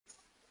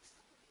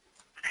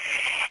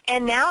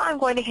And now I'm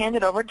going to hand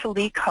it over to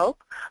Lee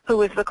Cope,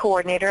 who is the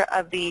coordinator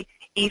of the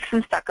EIFS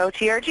and Stucco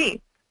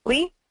TRG.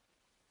 Lee?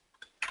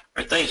 All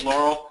right, thanks,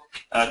 Laurel.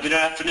 Good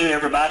afternoon,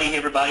 everybody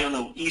on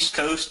the East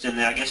Coast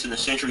and I guess in the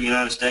central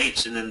United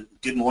States, and then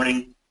good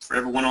morning for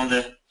everyone on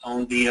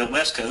the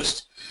West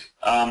Coast.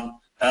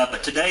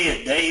 But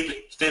today, Dave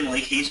Finley,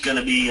 he's going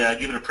to be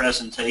giving a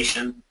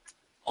presentation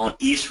on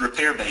EIFS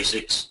repair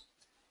basics.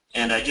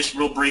 And just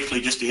real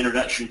briefly, just the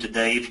introduction to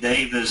Dave.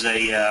 Dave is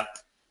a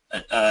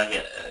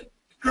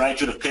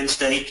graduate of Penn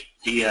State.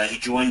 He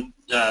joined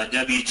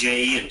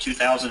WJE in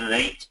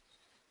 2008.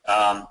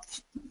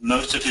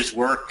 Most of his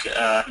work,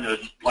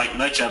 like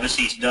much of us,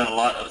 he's done a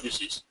lot of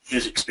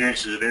his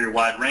experience is a very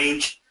wide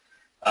range.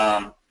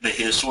 But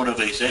his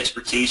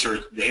expertise,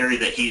 or the area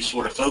that he's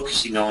sort of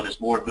focusing on, is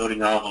more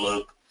building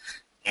envelope,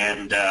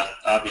 and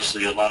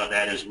obviously a lot of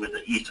that is with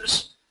the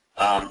EIFS.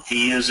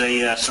 He is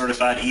a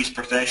certified EIFS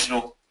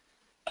professional.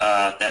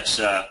 That's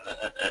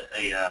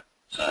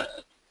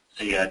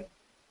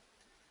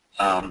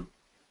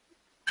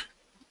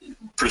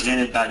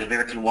presented by the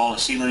American Wall and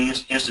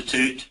Sealant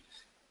Institute,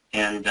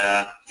 and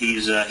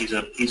he's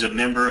a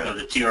member of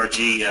the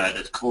TRG,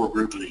 the core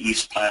group of the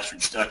EIFS plaster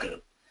and stucco.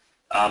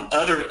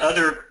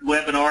 Other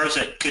webinars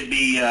that could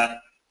be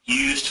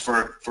used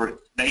for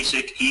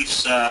basic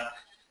EIFS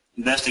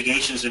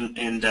investigations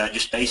and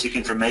just basic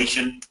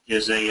information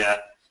is a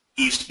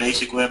EIFS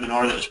basic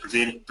webinar that was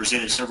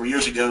presented several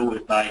years ago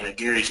by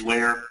Gary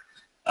Zware.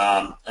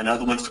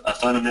 Another one, a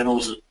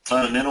fundamentals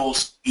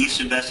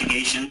EIFS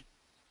investigation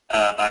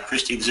by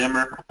Christine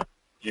Zimmer,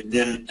 and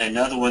then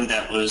another one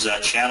that was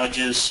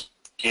challenges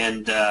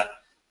and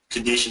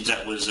conditions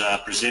that was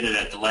presented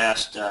at the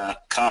last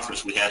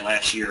conference we had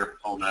last year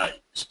on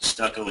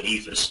stucco and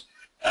EIFS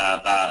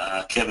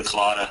by Kevin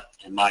Collada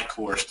and Mike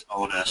Horst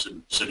on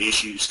some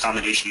issues,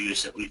 common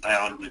issues that we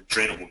found with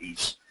drainable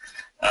EIFS.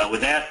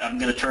 With that, I'm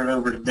going to turn it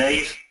over to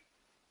Dave,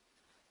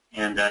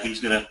 and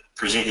he's going to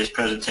present his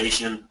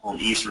presentation on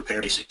EIFS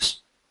repair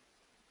basics.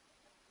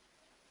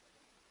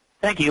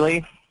 Thank you,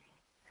 Lee.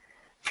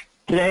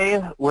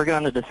 Today, we're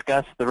going to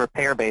discuss the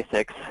repair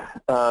basics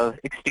of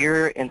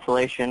exterior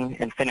insulation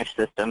and finish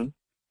system,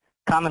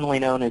 commonly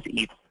known as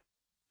EIFS.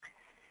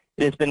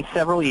 It has been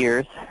several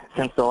years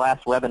since the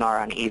last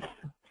webinar on EIFS,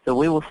 so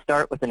we will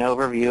start with an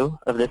overview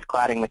of this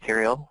cladding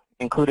material,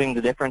 including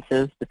the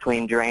differences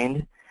between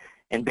drained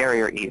and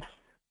barrier EIFS.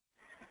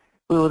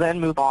 We will then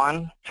move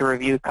on to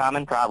review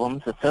common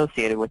problems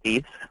associated with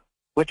EIFS,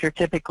 which are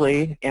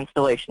typically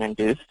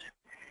installation-induced,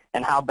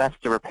 and how best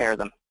to repair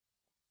them.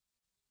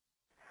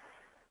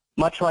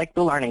 Much like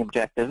the learning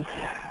objectives,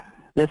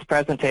 this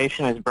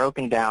presentation is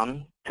broken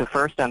down to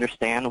first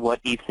understand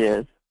what EIFS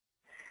is,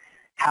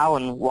 how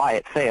and why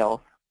it fails,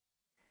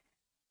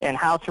 and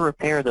how to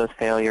repair those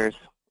failures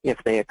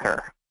if they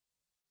occur.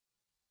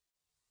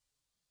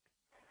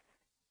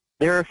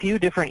 There are a few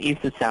different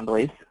EIFS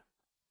assemblies,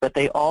 but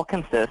they all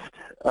consist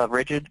of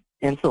rigid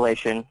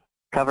insulation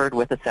covered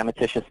with a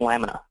cementitious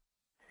lamina.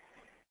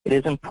 It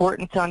is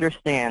important to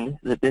understand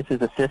that this is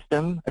a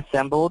system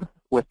assembled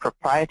with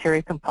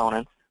proprietary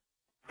components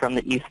from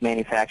the EIFS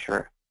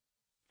manufacturer.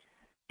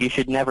 You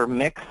should never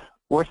mix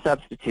or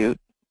substitute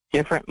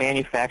different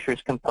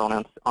manufacturer's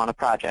components on a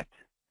project.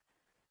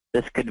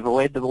 This could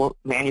void the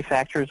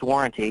manufacturer's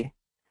warranty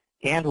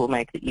and will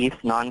make the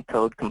EIFS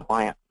non-code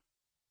compliant.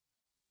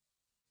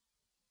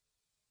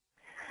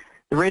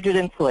 The rigid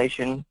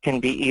insulation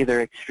can be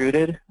either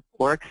extruded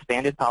or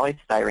expanded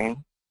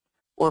polystyrene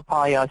or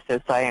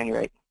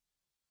polyisocyanurate.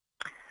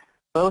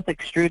 Both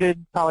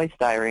extruded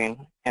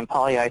polystyrene and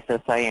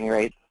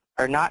polyisocyanurate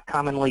are not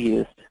commonly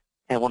used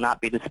and will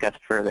not be discussed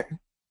further.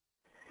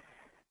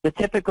 The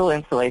typical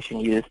insulation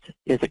used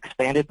is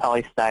expanded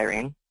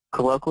polystyrene,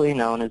 colloquially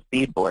known as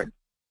beadboard,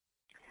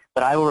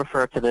 but I will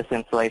refer to this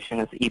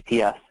insulation as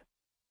EPS.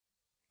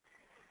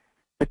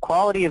 The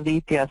quality of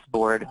the EPS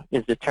board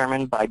is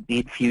determined by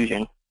bead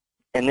fusion,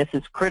 and this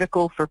is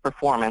critical for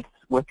performance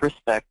with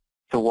respect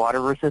to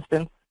water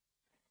resistance,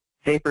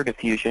 vapor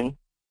diffusion,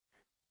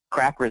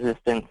 crack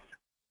resistance,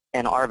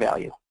 and R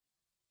value.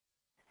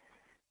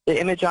 The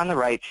image on the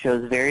right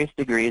shows various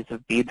degrees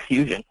of bead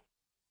fusion.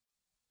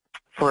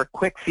 For a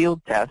quick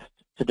field test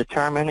to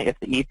determine if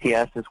the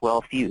EPS is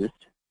well fused,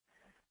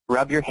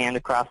 rub your hand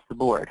across the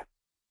board.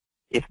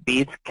 If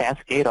beads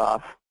cascade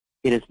off,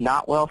 it is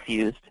not well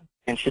fused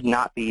and should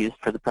not be used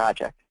for the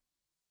project.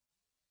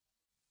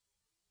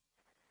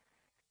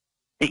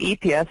 The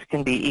EPS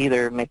can be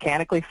either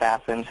mechanically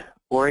fastened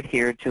or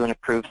adhered to an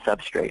approved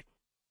substrate.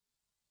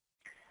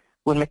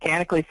 When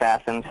mechanically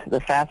fastened, the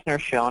fastener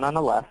shown on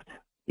the left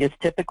is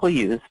typically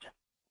used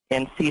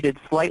and seated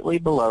slightly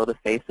below the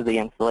face of the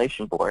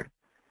insulation board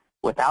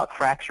without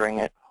fracturing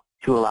it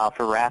to allow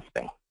for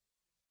rasping.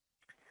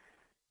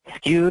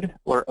 Skewed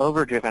or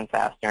overdriven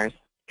fasteners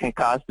can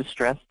cause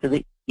distress to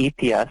the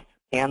EPS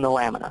and the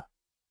lamina.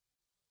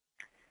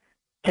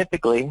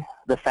 Typically,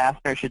 the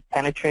fastener should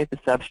penetrate the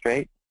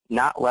substrate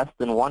not less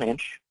than 1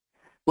 inch,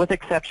 with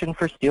exception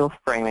for steel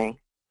framing,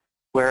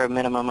 where a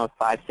minimum of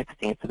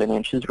 5/16 of an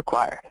inch is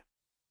required.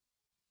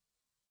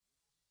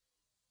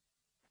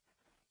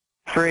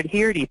 For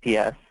adhered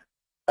EPS,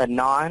 a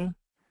non-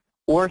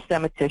 or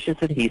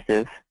cementitious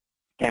adhesive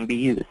can be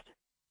used.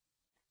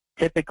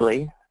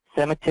 Typically,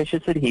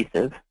 cementitious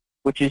adhesive,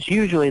 which is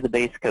usually the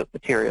base coat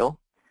material,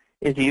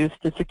 is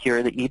used to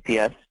secure the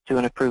EPS to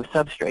an approved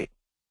substrate.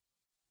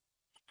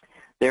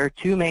 There are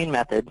two main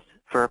methods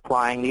for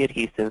applying the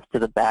adhesive to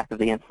the back of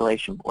the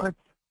insulation boards: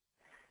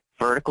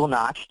 vertical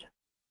notched,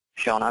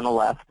 shown on the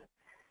left,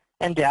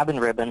 and dab and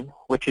ribbon,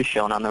 which is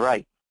shown on the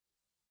right.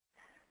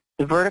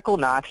 The vertical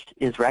notched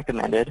is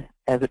recommended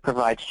as it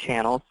provides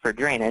channels for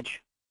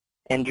drainage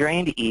and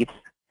drained EIFS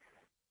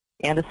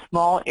and a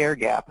small air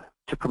gap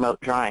to promote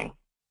drying.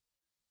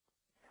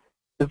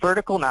 The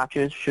vertical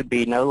notches should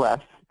be no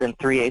less than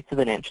 3/8 of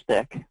an inch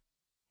thick,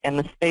 and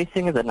the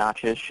spacing of the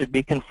notches should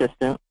be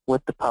consistent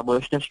with the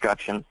published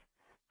instructions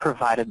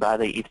provided by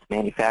the EIFS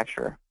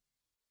manufacturer.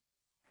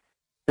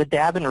 The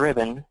dab and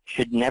ribbon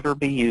should never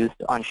be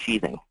used on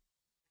sheathing.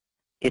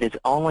 It is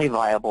only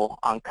viable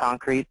on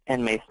concrete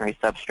and masonry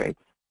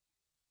substrates.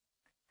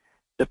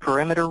 The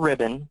perimeter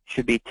ribbon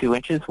should be 2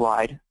 inches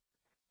wide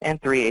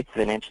and 3/8 of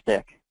an inch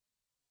thick.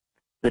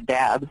 The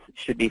dabs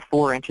should be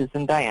 4 inches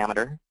in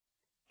diameter,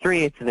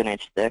 3/8 of an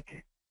inch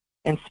thick,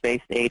 and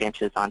spaced 8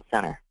 inches on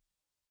center.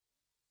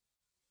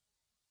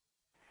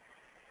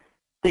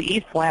 The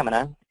EIFS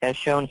lamina, as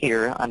shown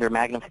here under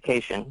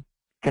magnification,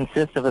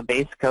 consists of a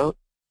base coat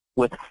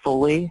with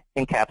fully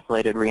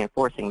encapsulated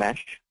reinforcing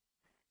mesh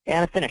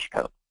and a finish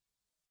coat.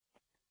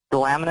 The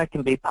lamina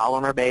can be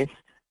polymer-based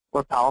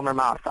or polymer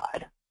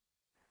modified.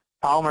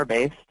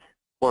 Polymer-based,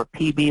 or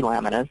PB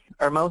laminas,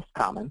 are most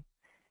common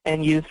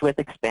and used with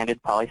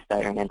expanded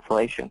polystyrene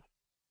insulation,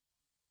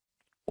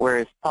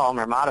 whereas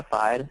polymer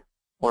modified,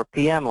 or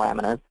PM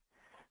laminas,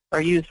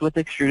 are used with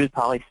extruded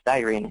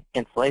polystyrene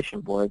insulation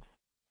boards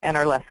and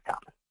are less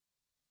common.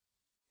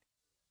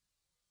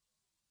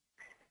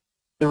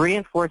 The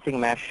reinforcing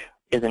mesh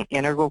is an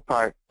integral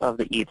part of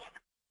the EIFS.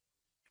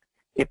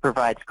 It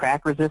provides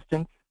crack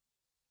resistance,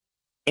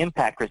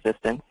 impact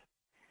resistance,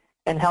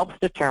 and helps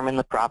determine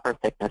the proper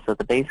thickness of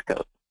the base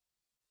coat.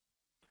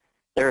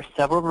 There are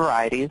several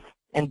varieties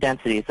and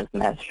densities of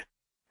mesh,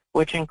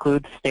 which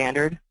include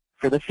standard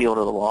for the field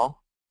of the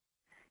wall,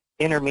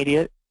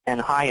 intermediate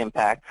and high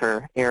impact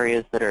for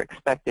areas that are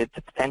expected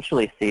to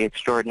potentially see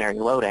extraordinary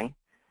loading,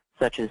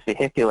 such as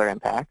vehicular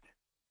impact,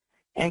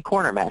 and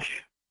corner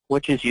mesh,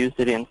 which is used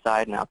at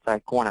inside and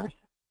outside corners.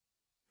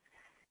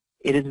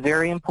 It is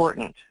very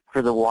important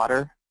for the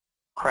water,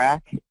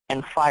 crack,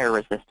 and fire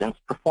resistance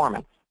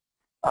performance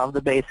of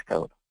the base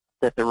coat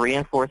that the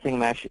reinforcing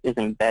mesh is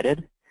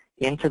embedded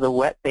into the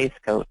wet base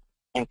coat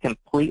and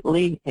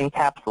completely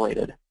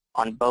encapsulated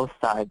on both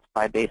sides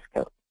by base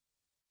coat.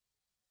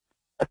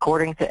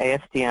 According to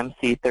ASTM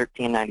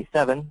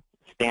C1397,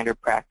 standard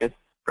practice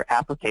for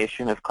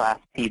application of Class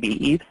PB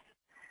EIFS,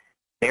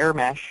 bare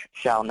mesh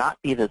shall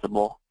not be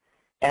visible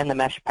and the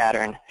mesh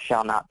pattern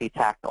shall not be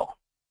tactile.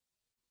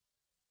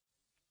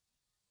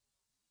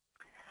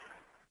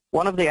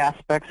 One of the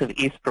aspects of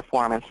EIFS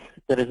performance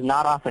that is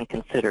not often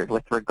considered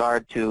with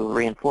regard to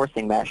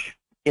reinforcing mesh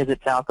is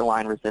its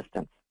alkaline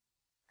resistance.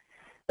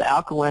 The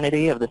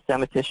alkalinity of the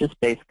cementitious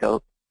base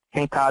coat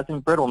can cause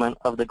embrittlement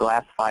of the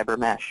glass fiber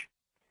mesh,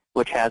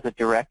 which has a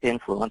direct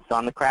influence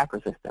on the crack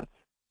resistance.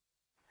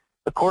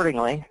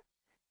 Accordingly,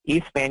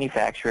 EIFS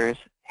manufacturers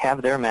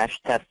have their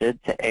mesh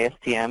tested to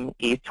ASTM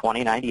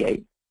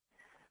E2098,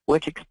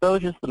 which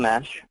exposes the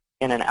mesh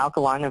in an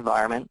alkaline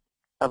environment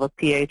of a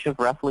pH of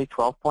roughly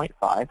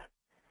 12.5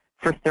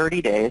 for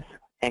 30 days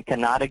and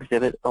cannot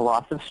exhibit a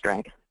loss of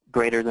strength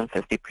greater than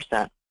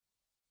 50%.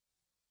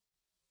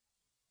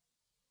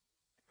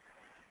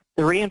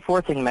 The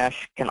reinforcing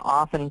mesh can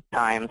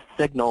oftentimes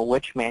signal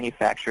which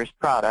manufacturer's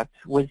product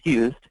was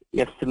used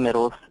if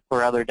submittals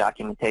or other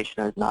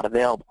documentation is not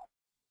available.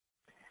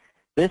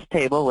 This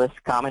table lists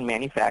common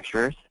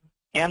manufacturers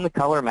and the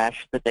color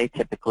mesh that they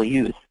typically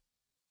use.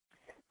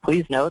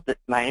 Please note that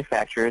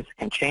manufacturers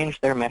can change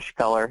their mesh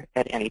color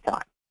at any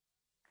time.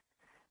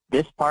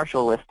 This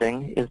partial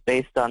listing is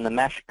based on the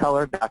mesh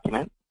color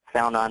document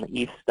found on the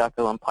EIFS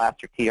Stucco and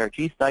Plaster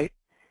TRG site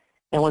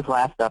and was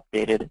last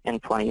updated in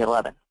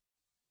 2011.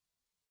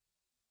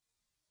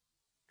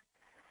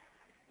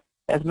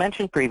 As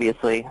mentioned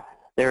previously,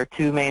 there are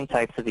two main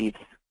types of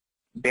EIFS,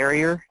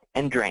 barrier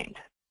and drained.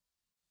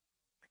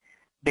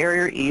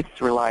 Barrier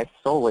EIFS relies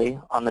solely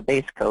on the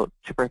base coat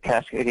to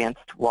protect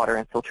against water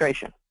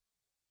infiltration,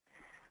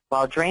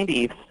 while drained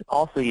EIFS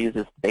also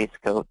uses the base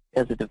coat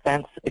as a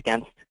defense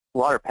against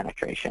water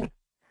penetration.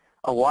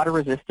 A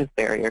water-resistive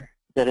barrier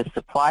that is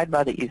supplied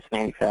by the EIFS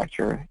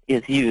manufacturer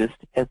is used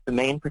as the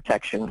main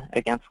protection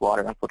against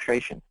water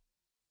infiltration.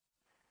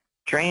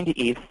 Drained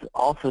EIFS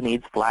also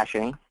needs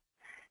flashings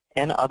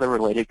and other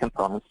related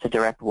components to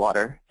direct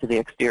water to the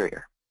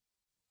exterior.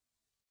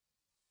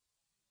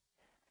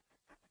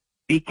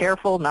 Be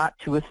careful not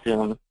to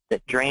assume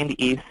that drained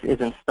EIFS is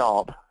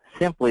installed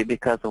simply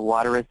because a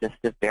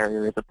water-resistive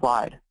barrier is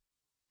applied.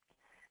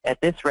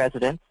 At this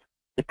residence,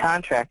 the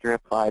contractor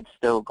applied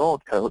Stowe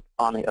Gold Coat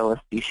on the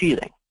OSB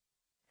sheathing.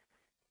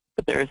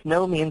 But there is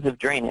no means of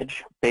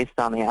drainage based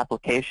on the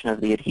application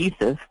of the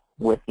adhesive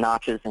with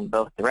notches in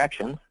both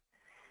directions,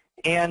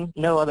 and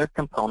no other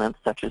components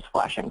such as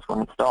flashings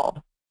were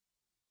installed.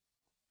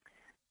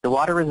 The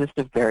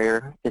water-resistive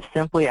barrier is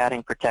simply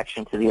adding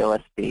protection to the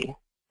OSB,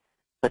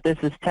 but this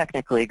is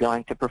technically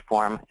going to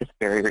perform as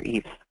barrier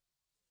EIFS.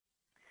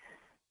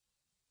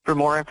 For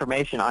more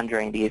information on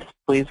drained EIFS,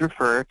 please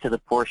refer to the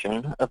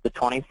portion of the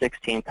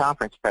 2016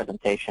 conference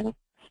presentation,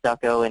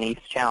 Stucco and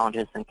EIFS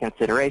Challenges and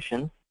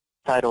Considerations,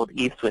 titled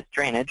EIFS with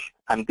Drainage,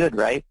 I'm Good,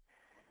 Right?,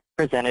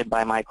 presented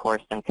by Mike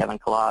Horst and Kevin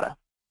Collada.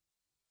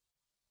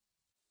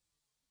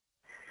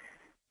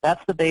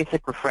 That's the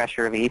basic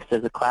refresher of EIFS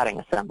as a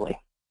cladding assembly.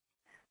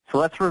 So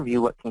let's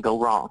review what can go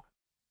wrong.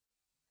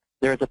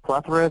 There is a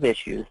plethora of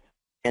issues,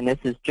 and this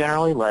has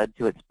generally led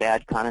to its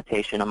bad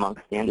connotation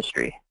amongst the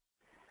industry.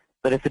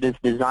 But if it is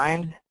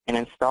designed and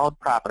installed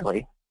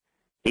properly,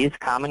 these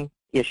common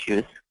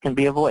issues can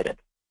be avoided.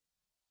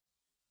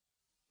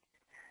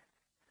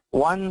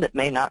 One that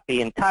may not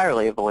be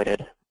entirely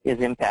avoided is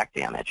impact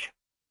damage.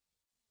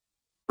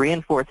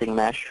 Reinforcing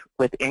mesh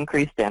with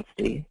increased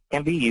density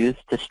can be used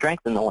to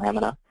strengthen the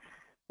lamina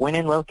when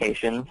in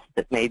locations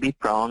that may be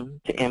prone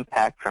to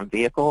impact from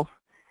vehicles,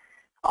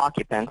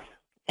 occupants,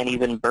 and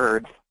even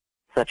birds,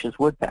 such as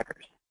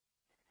woodpeckers.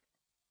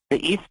 The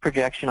EIFS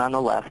projection on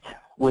the left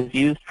was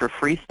used for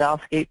freestyle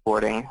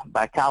skateboarding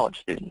by college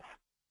students.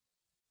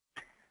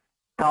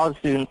 College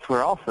students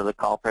were also the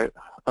culprit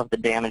of the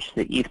damage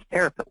to the EIFS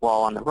parapet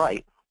wall on the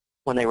right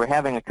when they were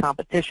having a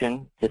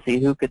competition to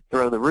see who could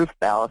throw the roof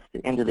ballast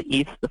into the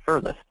EIFS the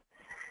furthest.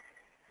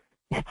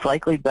 It's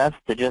likely best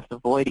to just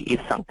avoid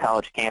EIFS on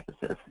college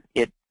campuses.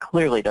 It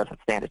clearly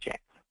doesn't stand a chance.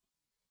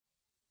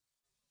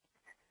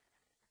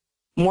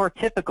 More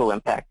typical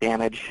impact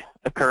damage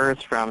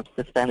occurs from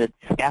suspended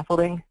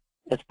scaffolding,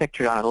 as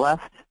pictured on the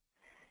left,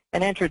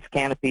 and entrance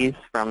canopies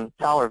from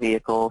taller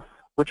vehicles,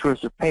 which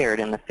was repaired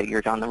in the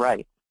figures on the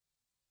right.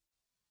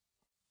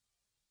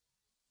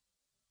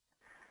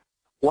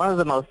 One of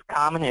the most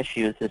common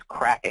issues is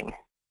cracking,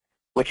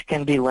 which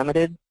can be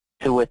limited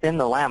to within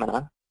the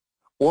lamina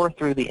or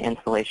through the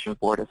insulation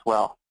board as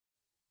well.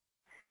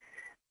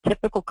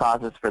 Typical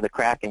causes for the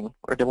cracking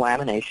or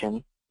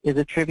delamination is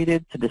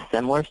attributed to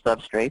dissimilar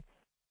substrates,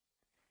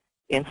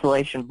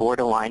 insulation board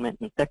alignment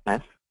and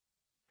thickness,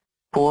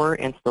 poor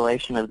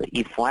installation of the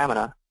EIFS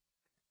lamina,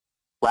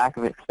 lack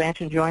of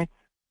expansion joints,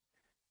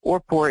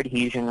 or poor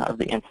adhesion of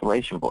the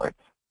insulation boards.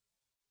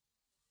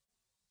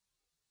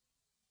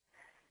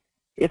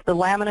 If the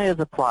lamina is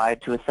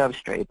applied to a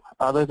substrate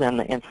other than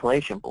the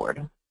insulation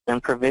board,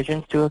 then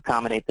provisions to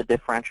accommodate the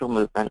differential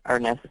movement are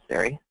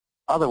necessary.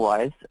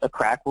 Otherwise, a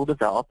crack will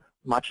develop,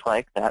 much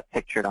like that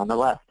pictured on the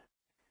left.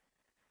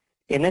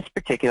 In this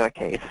particular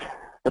case,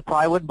 the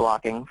plywood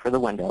blocking for the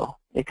window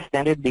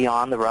extended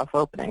beyond the rough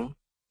opening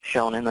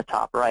shown in the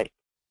top right.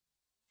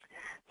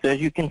 So as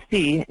you can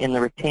see in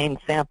the retained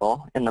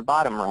sample in the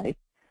bottom right,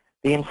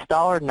 the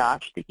installer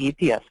notched the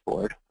EPS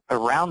board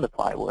around the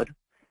plywood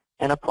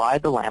and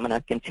applied the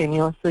lamina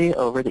continuously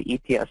over the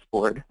EPS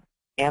board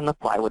and the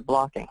plywood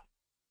blocking.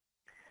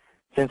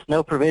 Since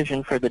no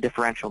provision for the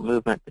differential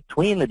movement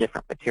between the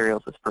different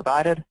materials was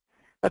provided,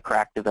 a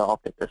crack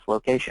developed at this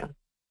location.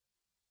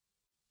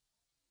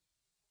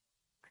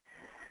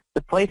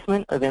 The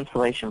placement of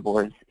insulation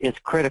boards is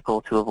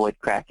critical to avoid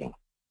cracking.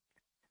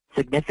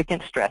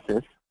 Significant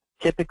stresses,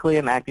 typically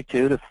a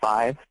magnitude of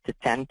 5 to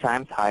 10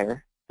 times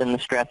higher than the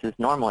stresses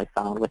normally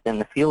found within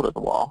the field of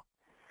the wall,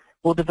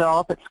 will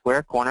develop at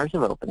square corners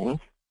of openings,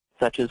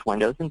 such as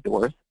windows and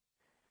doors,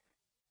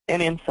 and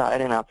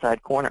inside and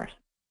outside corners.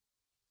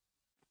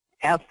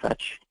 As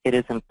such, it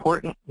is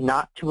important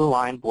not to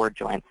align board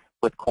joints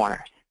with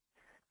corners.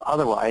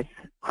 Otherwise,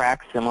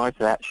 cracks similar to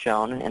that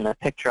shown in the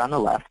picture on the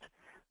left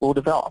will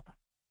develop.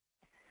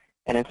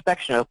 An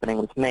inspection opening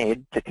was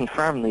made to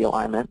confirm the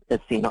alignment as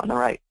seen on the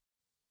right.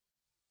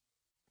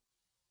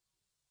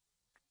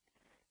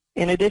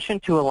 In addition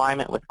to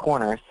alignment with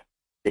corners,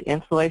 the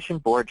insulation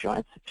board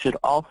joints should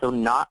also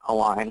not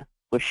align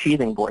with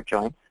sheathing board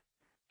joints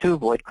to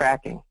avoid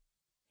cracking.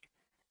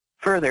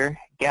 Further,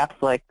 gaps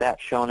like that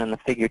shown in the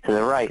figure to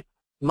the right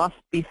must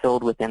be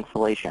filled with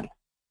insulation.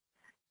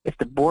 If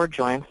the board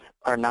joints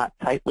are not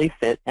tightly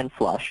fit and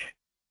flush,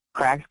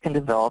 cracks can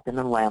develop in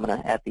the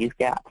lamina at these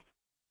gaps.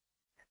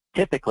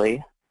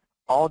 Typically,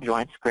 all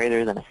joints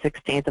greater than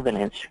 1/16 of an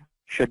inch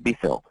should be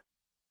filled.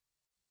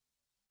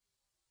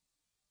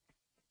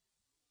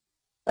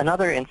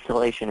 Another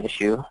insulation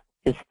issue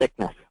is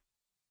thickness.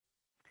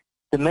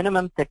 The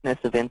minimum thickness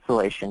of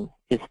insulation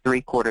is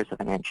 3/4 of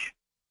an inch.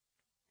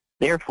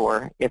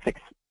 Therefore, if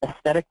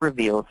aesthetic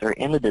reveals are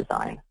in the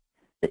design,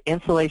 the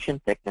insulation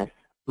thickness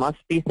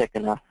must be thick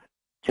enough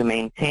to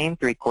maintain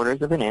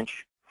 3/4 of an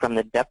inch from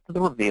the depth of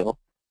the reveal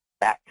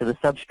back to the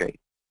substrate.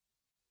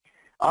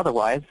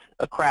 Otherwise,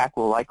 a crack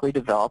will likely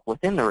develop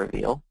within the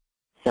reveal,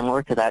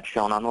 similar to that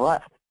shown on the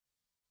left.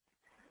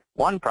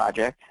 One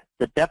project,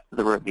 the depth of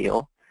the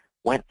reveal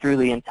went through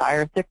the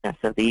entire thickness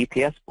of the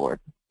EPS board,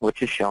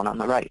 which is shown on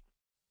the right.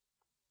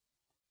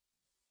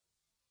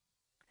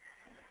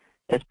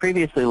 As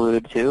previously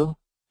alluded to,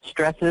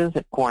 stresses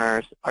at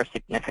corners are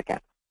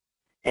significant,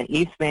 and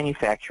EIFS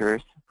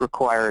manufacturers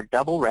require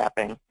double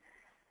wrapping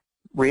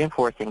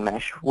reinforcing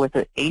mesh with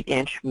an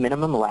 8-inch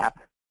minimum lap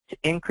to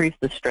increase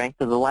the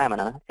strength of the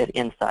lamina at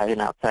inside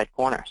and outside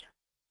corners.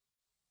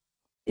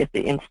 If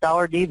the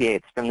installer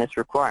deviates from this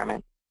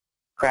requirement,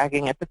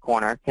 cracking at the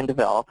corner can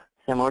develop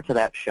similar to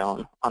that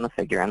shown on the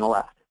figure on the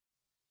left.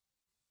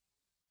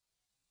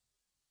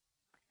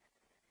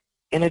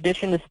 In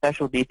addition to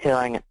special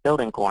detailing at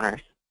building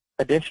corners,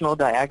 additional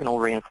diagonal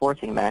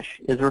reinforcing mesh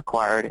is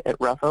required at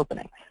rough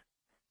openings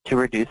to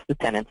reduce the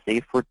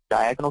tendency for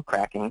diagonal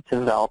cracking to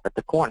develop at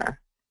the corner,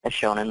 as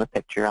shown in the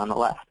picture on the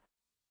left.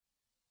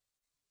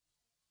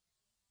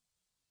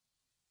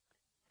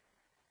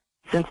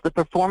 Since the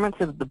performance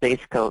of the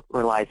base coat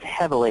relies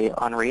heavily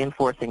on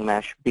reinforcing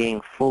mesh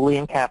being fully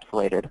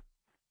encapsulated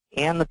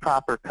and the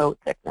proper coat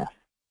thickness,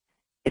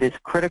 it is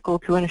critical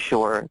to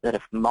ensure that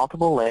if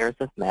multiple layers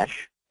of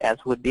mesh, as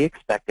would be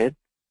expected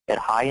at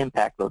high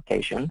impact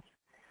locations,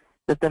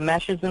 that the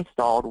mesh is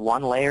installed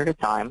one layer at a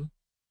time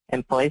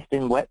and placed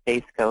in wet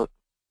base coat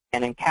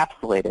and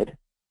encapsulated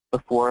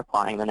before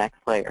applying the next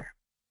layer.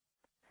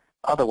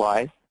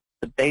 Otherwise,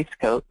 the base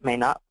coat may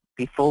not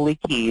be fully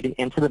keyed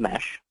into the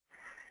mesh,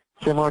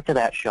 similar to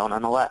that shown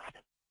on the left.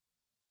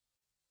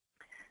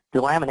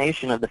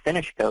 Delamination of the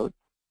finish coat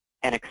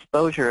and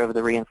exposure of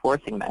the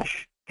reinforcing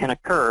mesh can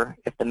occur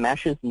if the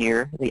mesh is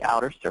near the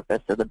outer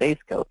surface of the base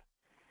coat,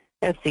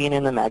 as seen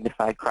in the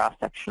magnified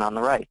cross-section on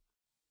the right.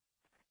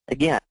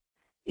 Again,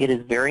 it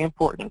is very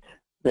important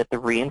that the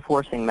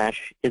reinforcing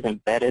mesh is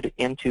embedded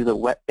into the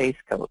wet base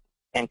coat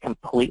and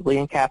completely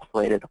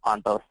encapsulated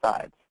on both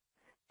sides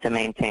to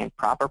maintain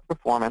proper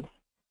performance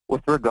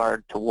with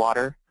regard to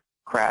water,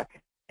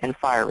 crack, and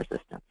fire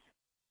resistance.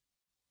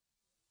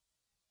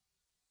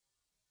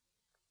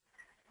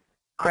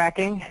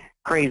 Cracking,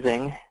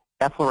 crazing,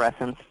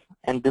 efflorescence,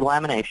 and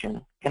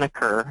delamination can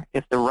occur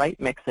if the right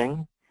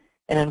mixing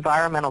and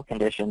environmental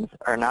conditions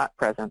are not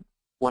present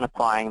when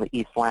applying the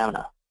EIFS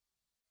lamina.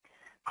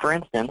 For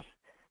instance,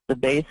 the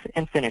base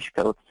and finish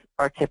coats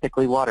are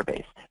typically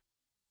water-based.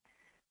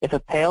 If a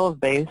pail of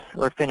base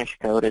or finish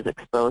coat is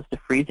exposed to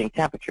freezing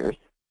temperatures,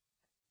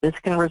 this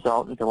can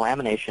result in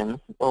delaminations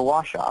or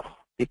wash-offs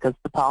because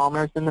the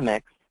polymers in the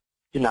mix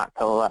do not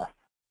coalesce,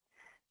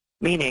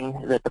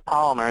 meaning that the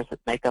polymers that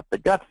make up the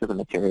guts of the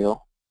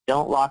material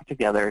don't lock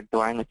together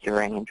during the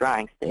curing and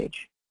drying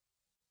stage.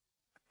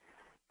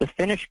 The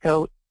finish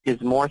coat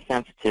is more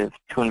sensitive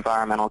to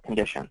environmental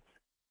conditions.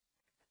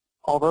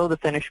 Although the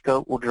finish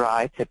coat will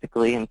dry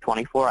typically in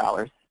 24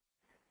 hours,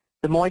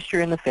 the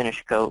moisture in the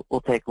finish coat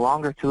will take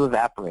longer to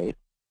evaporate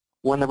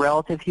when the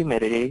relative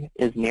humidity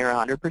is near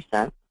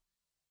 100%,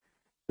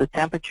 the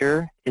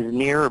temperature is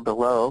near or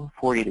below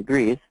 40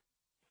 degrees,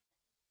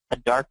 a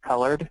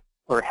dark-colored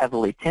or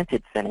heavily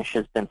tinted finish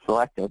has been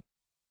selected,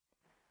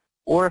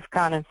 or if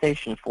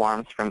condensation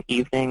forms from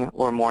evening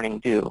or morning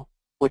dew,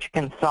 which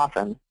can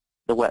soften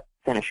the wet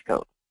finish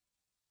coat.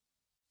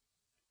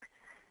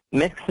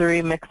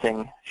 Mixery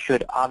mixing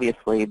should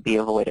obviously be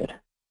avoided.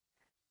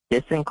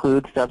 This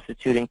includes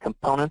substituting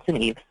components in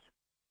EIFS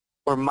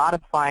or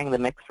modifying the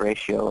mix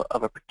ratio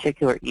of a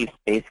particular EIFS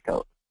base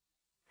coat.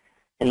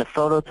 In the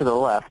photo to the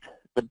left,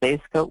 the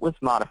base coat was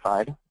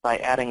modified by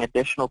adding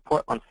additional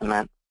Portland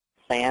cement,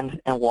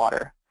 sand, and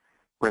water,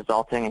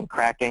 resulting in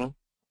cracking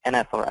and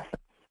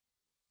efflorescence.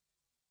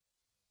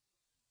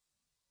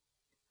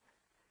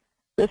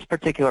 This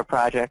particular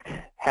project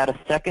had a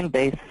second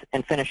base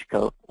and finish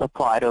coat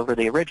applied over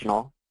the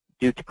original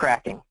due to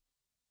cracking.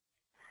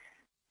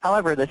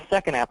 However, this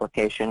second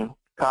application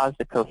caused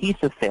a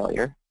cohesive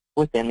failure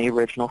within the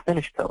original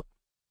finish coat.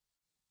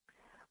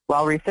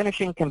 While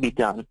refinishing can be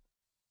done,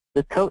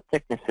 the coat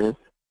thicknesses,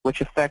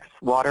 which affects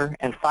water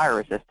and fire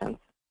resistance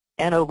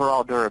and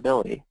overall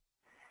durability,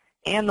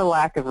 and the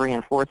lack of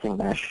reinforcing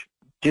mesh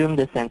doomed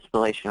this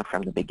installation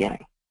from the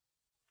beginning.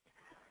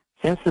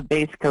 Since the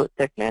base coat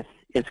thickness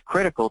is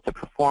critical to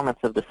performance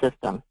of the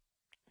system,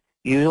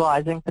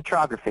 utilizing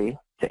petrography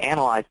to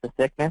analyze the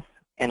thickness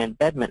and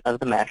embedment of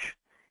the mesh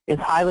is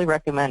highly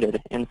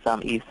recommended in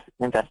some EIFS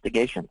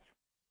investigations.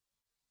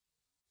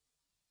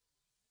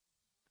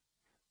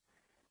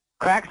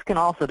 Cracks can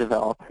also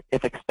develop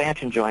if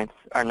expansion joints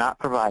are not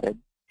provided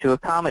to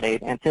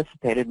accommodate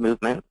anticipated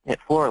movement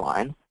at floor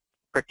lines,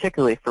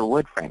 particularly for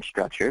wood frame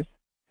structures,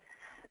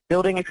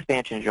 building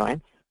expansion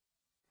joints,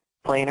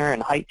 planar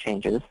and height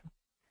changes,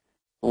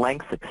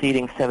 lengths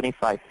exceeding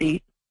 75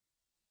 feet,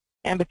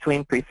 and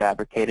between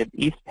prefabricated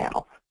EIFS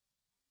panels.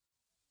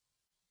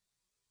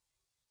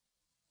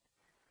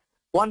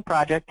 One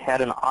project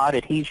had an odd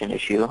adhesion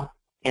issue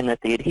in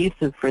that the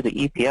adhesive for the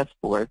EPS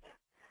boards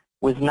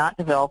was not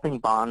developing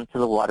bond to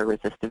the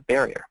water-resistive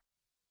barrier.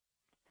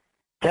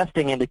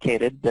 Testing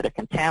indicated that a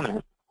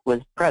contaminant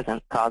was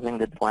present causing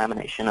the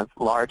delamination of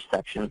large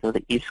sections of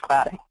the EIFS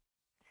cladding.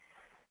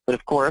 But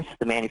of course,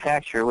 the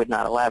manufacturer would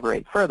not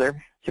elaborate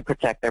further to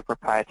protect their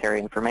proprietary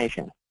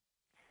information.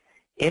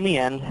 In the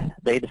end,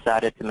 they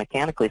decided to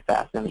mechanically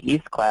fasten the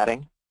EIFS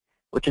cladding,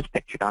 which is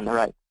pictured on the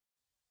right.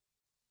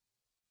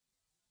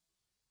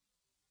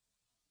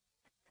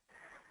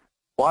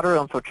 Water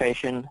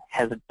infiltration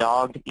has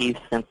dogged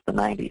EIFS since the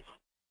 90s.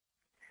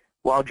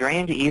 While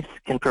drained EIFS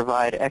can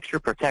provide extra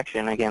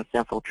protection against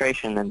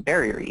infiltration than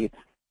barrier EIFS,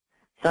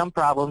 some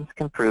problems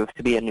can prove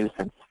to be a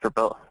nuisance for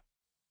both.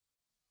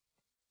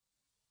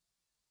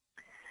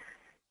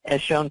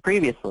 As shown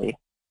previously,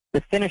 the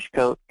finish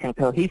coat can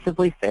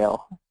cohesively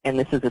fail, and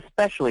this is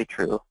especially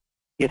true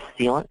if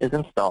sealant is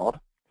installed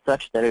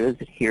such that it is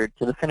adhered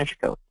to the finish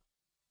coat.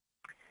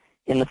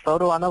 In the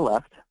photo on the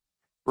left,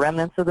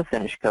 remnants of the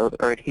finish coat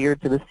are adhered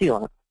to the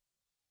sealant,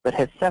 but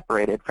have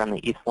separated from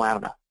the EIFS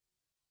lamina.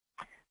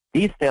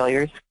 These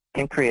failures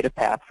can create a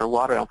path for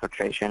water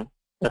infiltration,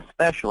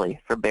 especially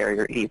for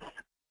barrier EIFS.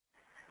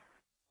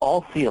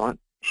 All sealant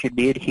should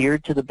be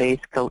adhered to the base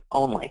coat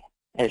only,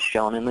 as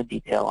shown in the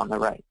detail on the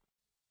right.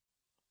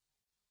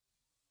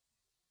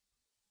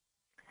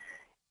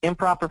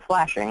 Improper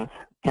flashings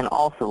can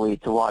also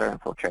lead to water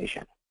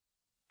infiltration.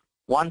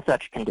 One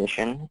such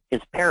condition is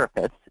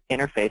parapets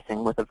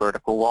interfacing with a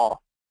vertical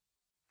wall.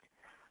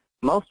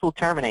 Most will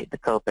terminate the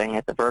coping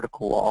at the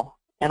vertical wall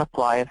and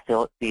apply a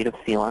fillet bead of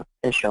sealant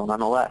as shown on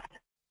the left.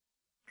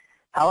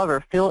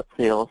 However, fillet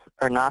seals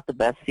are not the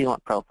best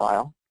sealant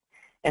profile,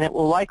 and it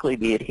will likely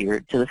be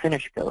adhered to the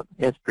finish coat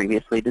as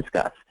previously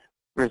discussed,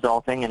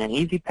 resulting in an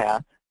easy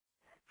path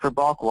for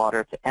bulk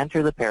water to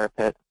enter the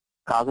parapet,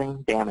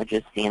 causing damage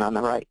as seen on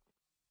the right.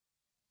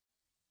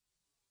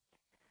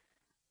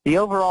 The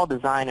overall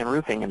design and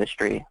roofing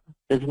industry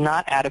does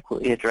not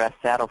adequately address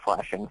saddle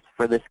flashings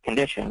for this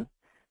condition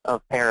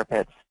of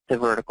parapets to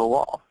vertical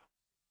walls.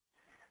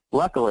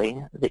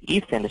 Luckily, the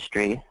EIFS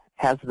industry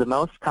has the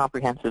most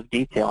comprehensive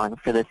detailing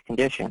for this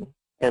condition,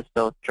 as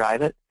both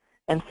Dryvit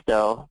and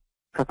Stowe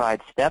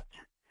provide stepped,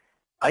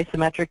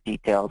 isometric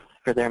details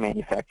for their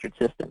manufactured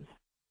systems.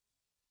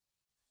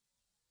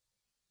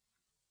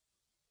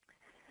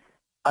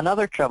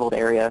 Another troubled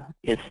area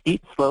is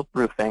steep slope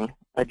roofing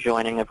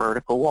adjoining a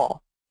vertical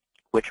wall,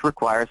 which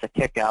requires a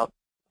kick-out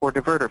or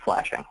diverter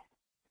flashing.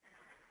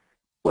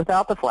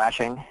 Without the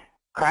flashing,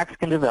 cracks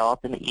can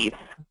develop in the EIFS,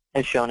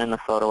 as shown in the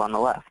photo on the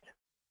left,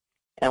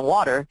 and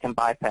water can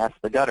bypass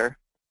the gutter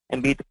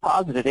and be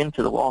deposited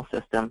into the wall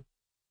system,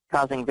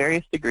 causing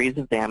various degrees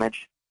of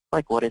damage,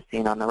 like what is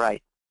seen on the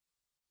right.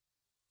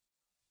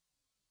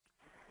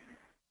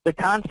 The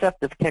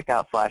concept of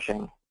kick-out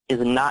flashing is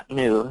not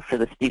new for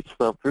the steep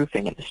slope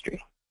roofing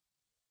industry.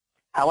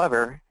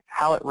 However,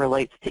 how it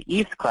relates to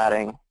EIFS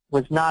cladding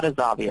was not as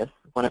obvious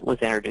when it was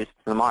introduced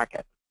to the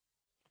market.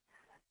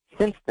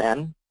 Since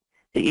then,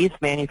 the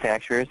EIFS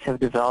manufacturers have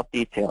developed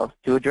details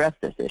to address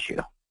this issue.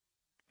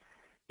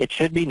 It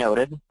should be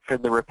noted for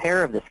the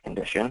repair of this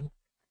condition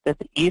that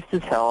the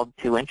EIFS is held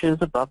 2 inches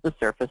above the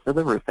surface of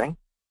the roofing.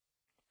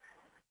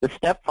 The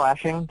step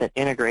flashing that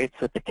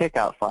integrates with the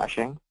kick-out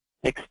flashing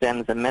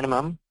extends a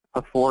minimum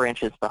of 4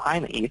 inches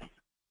behind the EIFS,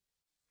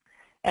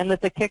 and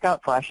that the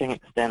kick-out flashing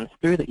extends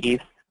through the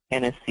EIFS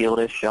and is sealed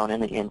as shown in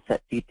the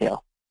inset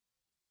detail.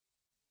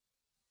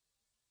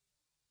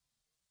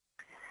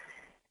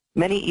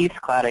 Many EIFS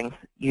claddings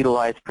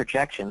utilize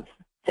projections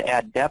to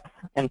add depth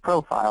and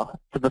profile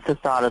to the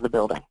facade of the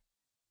building.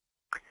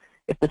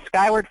 If the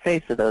skyward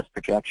face of those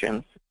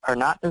projections are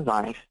not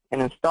designed and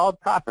installed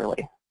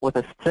properly with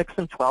a 6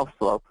 and 12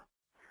 slope,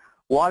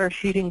 water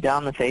sheeting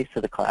down the face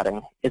of the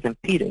cladding is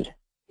impeded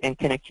and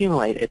can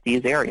accumulate at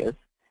these areas,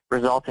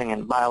 resulting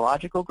in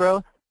biological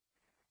growth,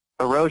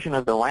 erosion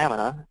of the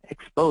lamina,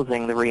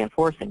 exposing the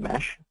reinforcing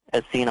mesh,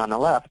 as seen on the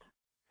left,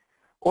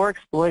 or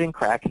exploiting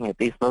cracking at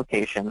these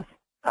locations,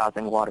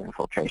 causing water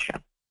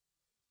infiltration.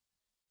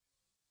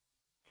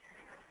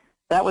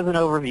 That was an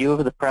overview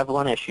of the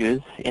prevalent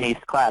issues in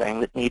EIFS cladding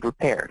that need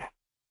repaired.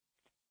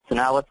 So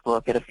now let's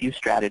look at a few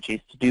strategies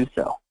to do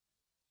so.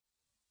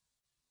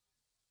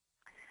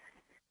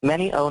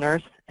 Many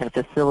owners and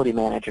facility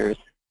managers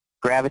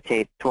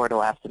gravitate toward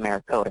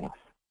elastomeric coatings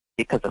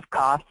because of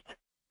cost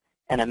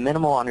and a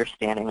minimal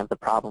understanding of the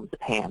problems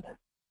at hand.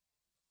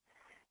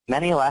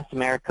 Many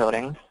elastomeric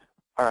coatings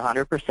are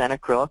 100%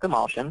 acrylic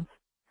emulsions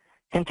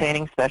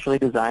containing specially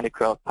designed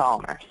acrylic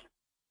polymers.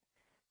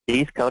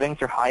 These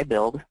coatings are high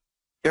build,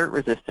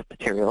 dirt-resistant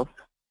materials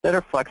that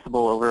are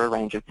flexible over a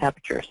range of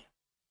temperatures.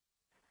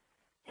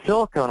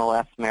 Silicone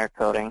elastomeric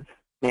coatings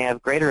may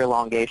have greater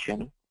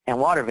elongation and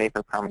water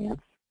vapor permeance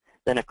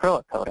than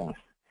acrylic coatings,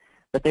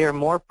 but they are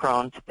more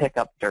prone to pick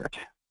up dirt.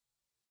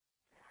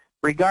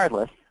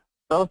 Regardless,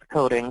 both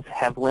coatings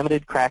have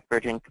limited crack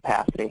bridging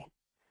capacity,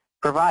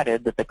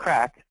 provided that the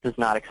crack does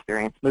not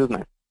experience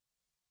movement.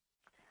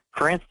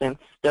 For instance,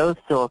 Stowe's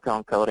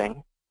silicone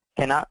coating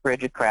cannot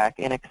bridge a crack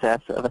in excess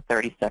of a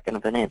 32nd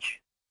of an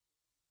inch.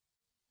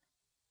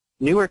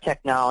 Newer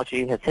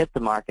technology has hit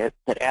the market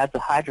that adds a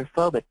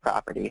hydrophobic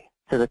property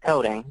to the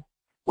coating,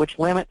 which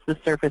limits the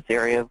surface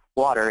area of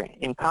water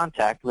in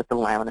contact with the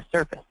lamina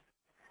surface,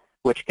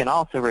 which can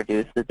also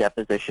reduce the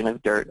deposition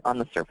of dirt on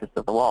the surface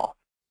of the wall.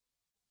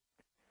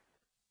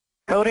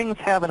 Coatings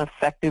have an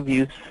effective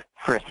use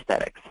for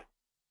aesthetics,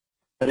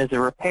 but as a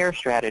repair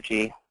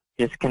strategy,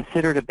 is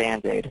considered a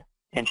Band-Aid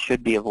and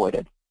should be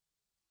avoided.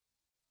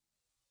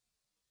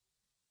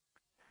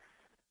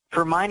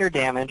 For minor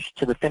damage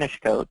to the finish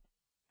coat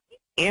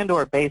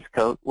and/or base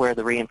coat where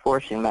the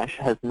reinforcing mesh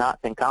has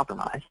not been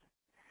compromised,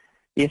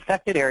 the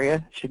affected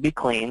area should be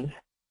cleaned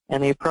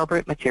and the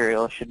appropriate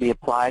material should be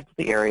applied to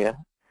the area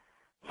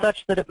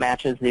such that it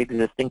matches the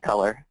existing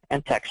color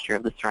and texture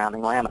of the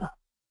surrounding lamina.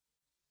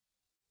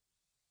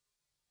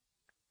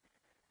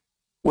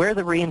 Where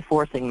the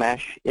reinforcing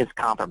mesh is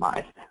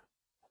compromised,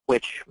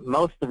 which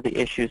most of the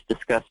issues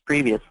discussed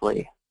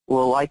previously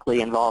will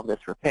likely involve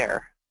this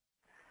repair,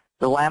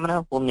 the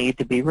lamina will need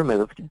to be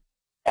removed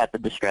at the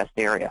distressed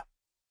area.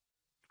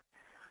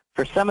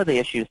 For some of the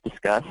issues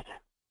discussed,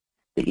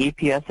 the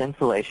EPS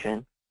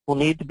insulation will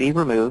need to be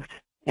removed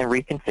and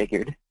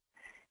reconfigured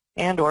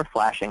and/or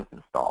flashings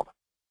installed.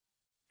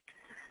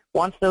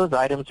 Once those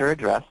items are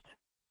addressed,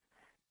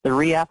 the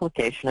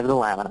reapplication of the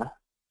lamina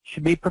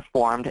should be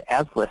performed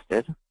as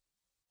listed,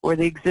 where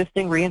the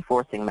existing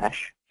reinforcing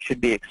mesh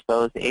should be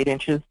exposed 8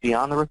 inches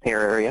beyond the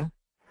repair area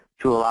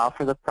to allow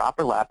for the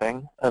proper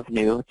lapping of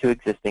new to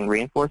existing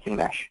reinforcing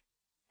mesh.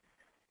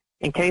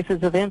 In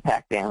cases of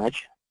impact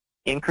damage,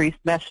 increased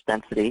mesh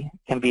density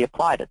can be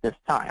applied at this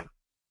time.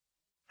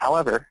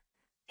 However,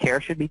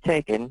 care should be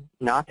taken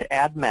not to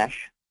add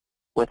mesh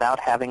without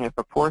having a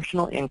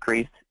proportional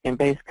increase in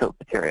base coat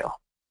material.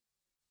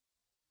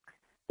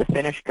 The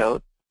finish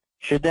coat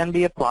should then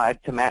be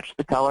applied to match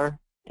the color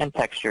and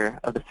texture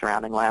of the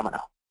surrounding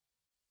lamina.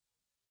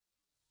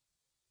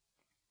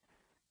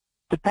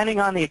 Depending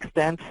on the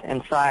extent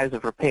and size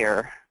of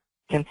repair,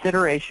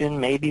 consideration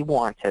may be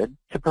warranted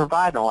to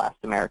provide an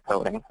elastomer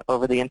coating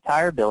over the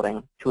entire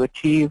building to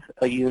achieve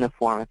a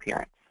uniform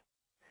appearance.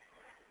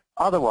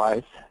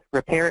 Otherwise,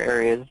 repair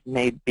areas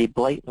may be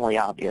blatantly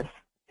obvious,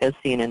 as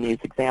seen in these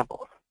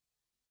examples.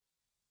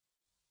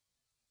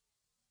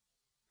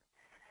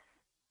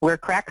 Where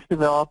cracks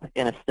develop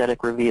in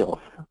aesthetic reveals,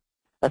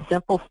 a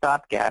simple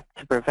stopgap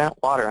to prevent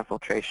water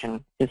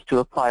infiltration is to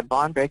apply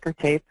bond breaker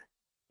tape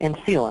and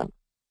sealant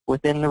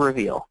within the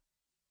reveal.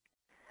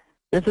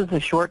 This is a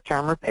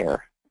short-term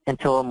repair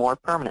until a more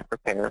permanent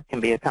repair can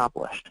be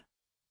accomplished.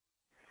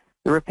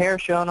 The repair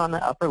shown on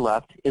the upper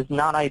left is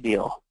not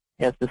ideal,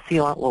 as the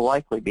sealant will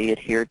likely be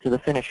adhered to the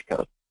finish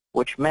coat,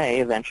 which may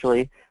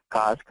eventually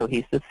cause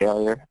cohesive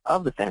failure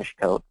of the finish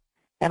coat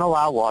and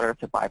allow water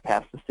to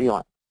bypass the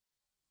sealant.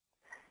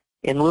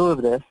 In lieu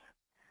of this,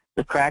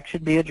 the crack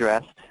should be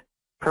addressed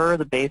per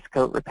the base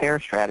coat repair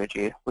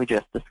strategy we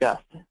just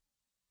discussed.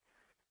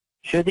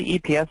 Should the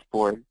EPS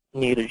board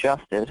need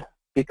adjusted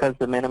because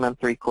the minimum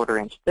 3/4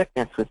 inch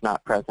thickness was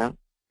not present,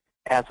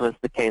 as was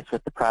the case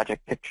with the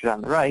project pictured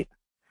on the right,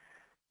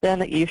 then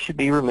the eave should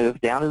be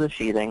removed down to the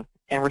sheathing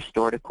and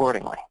restored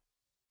accordingly.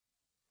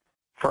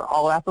 For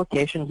all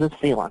applications of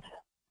sealant,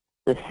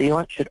 the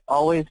sealant should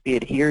always be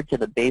adhered to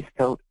the base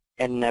coat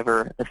and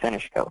never the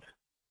finish coat.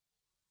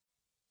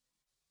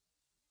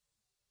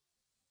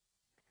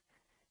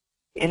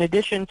 In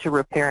addition to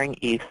repairing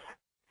EIFS,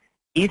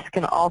 EIFS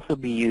can also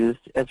be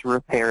used as a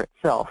repair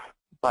itself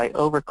by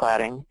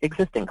overcladding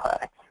existing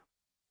claddings.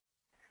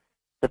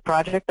 The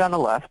project on the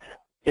left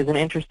is an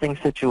interesting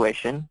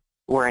situation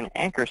where an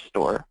anchor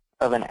store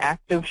of an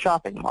active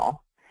shopping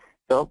mall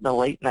built in the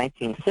late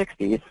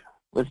 1960s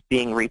was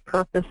being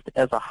repurposed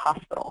as a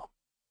hospital,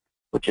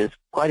 which is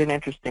quite an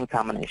interesting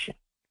combination.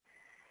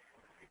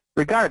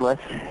 Regardless,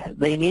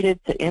 they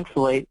needed to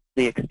insulate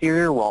the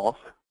exterior walls,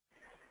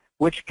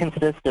 which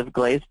consist of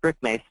glazed brick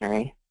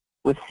masonry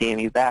with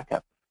CMU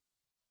backup.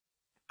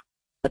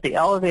 But the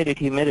elevated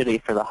humidity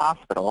for the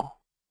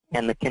hospital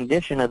and the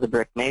condition of the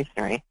brick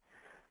masonry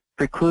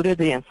precluded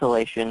the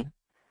insulation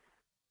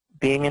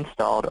being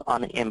installed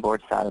on the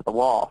inboard side of the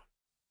wall.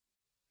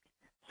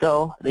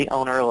 So the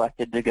owner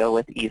elected to go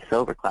with EIFS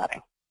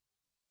overcladding.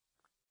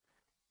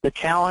 The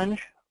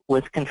challenge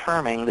was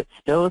confirming that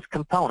Stowe's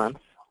components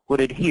would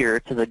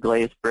adhere to the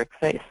glazed brick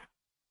face.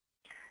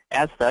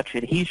 As such,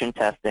 adhesion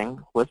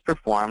testing was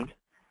performed,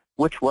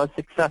 which was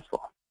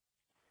successful.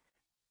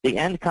 The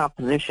end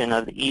composition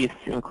of the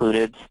EIFS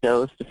included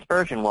Stowe's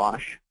dispersion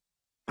wash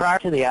prior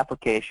to the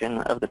application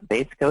of the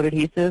base coat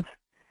adhesive,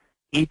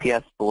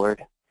 EPS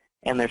board,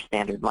 and their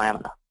standard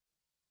lamina.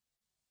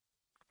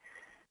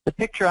 The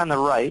picture on the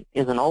right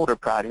is an older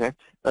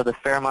project of the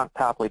Fairmont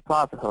Copley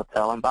Plaza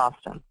Hotel in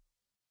Boston.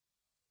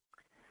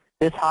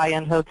 This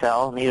high-end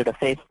hotel needed a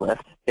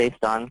facelift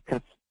based on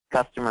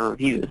customer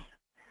reviews.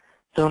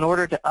 So in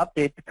order to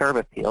update the curb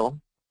appeal,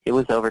 it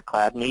was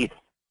overclad in EIFS.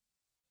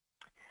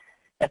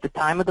 At the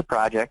time of the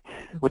project,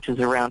 which is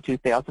around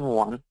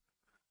 2001,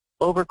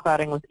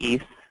 overcladding with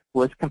EIFS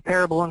was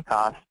comparable in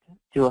cost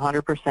to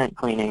 100%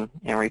 cleaning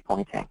and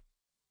repointing.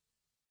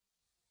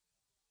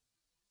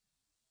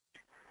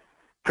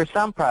 For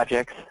some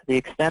projects, the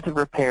extent of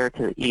repair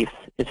to the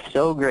EIFS is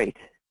so great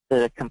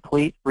that a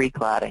complete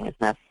recladding is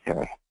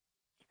necessary.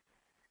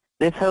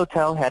 This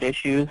hotel had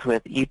issues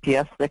with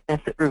EPS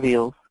thickness at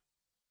reveals,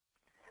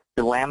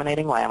 the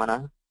laminating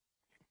lamina,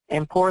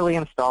 and poorly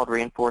installed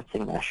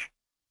reinforcing mesh.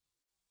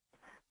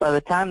 By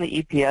the time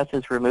the EPS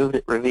is removed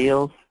at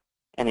reveals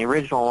and the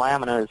original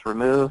lamina is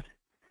removed,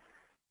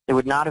 there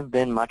would not have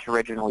been much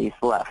original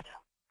EIFS left.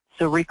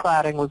 so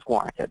recladding was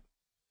warranted.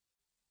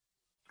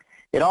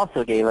 It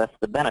also gave us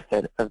the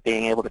benefit of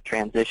being able to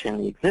transition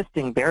the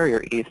existing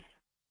barrier EIFS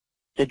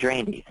to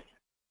drained EIFS.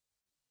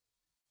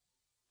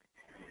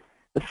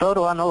 The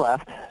photo on the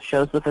left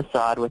shows the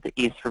facade with the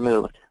EIFS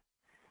removed.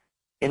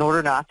 In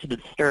order not to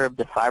disturb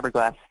the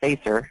fiberglass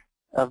facer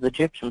of the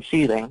gypsum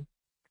sheathing,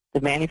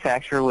 the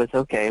manufacturer was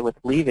okay with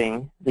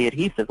leaving the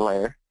adhesive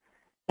layer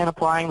and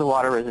applying the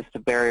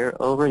water-resistant barrier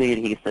over the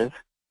adhesive,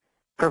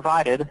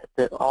 provided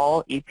that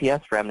all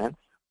EPS remnants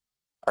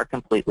are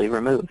completely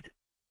removed.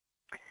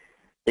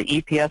 The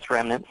EPS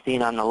remnant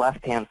seen on the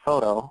left-hand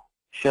photo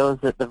shows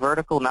that the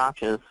vertical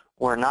notches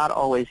were not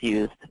always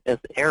used, as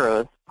the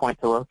arrows point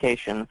to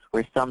locations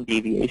where some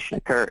deviation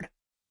occurred.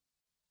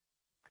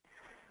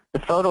 The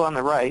photo on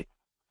the right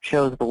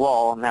shows the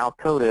wall now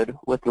coated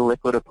with the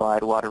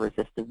liquid-applied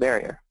water-resistant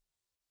barrier.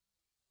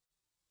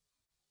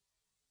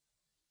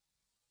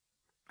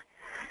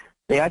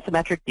 The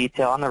isometric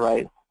detail on the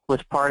right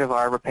was part of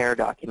our repair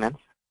documents,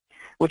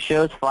 which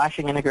shows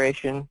flashing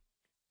integration,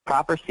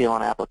 proper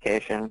sealant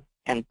application,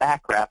 and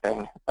back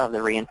wrapping of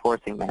the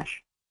reinforcing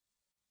mesh.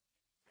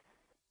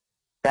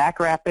 Back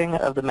wrapping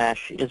of the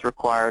mesh is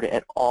required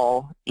at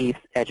all EIFS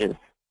edges,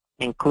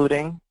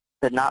 including,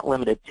 but not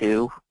limited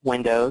to,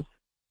 windows,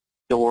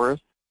 doors,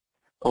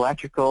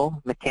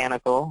 electrical,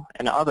 mechanical,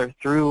 and other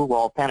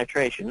through-wall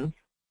penetrations,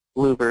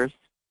 louvers,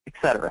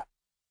 etc.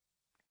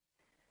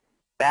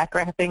 Back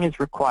wrapping is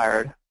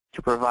required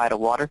to provide a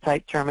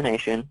watertight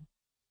termination,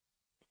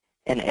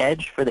 an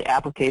edge for the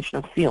application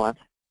of sealant,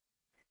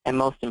 and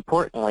most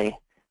importantly,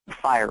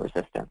 fire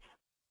resistance.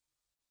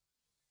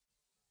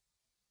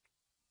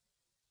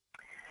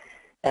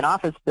 An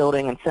office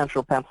building in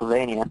central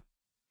Pennsylvania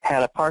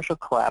had a partial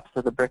collapse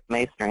of the brick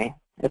masonry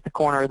at the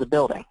corner of the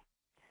building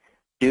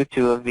due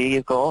to a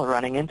vehicle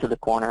running into the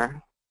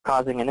corner,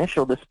 causing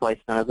initial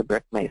displacement of the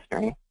brick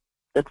masonry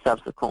that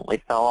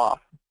subsequently fell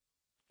off.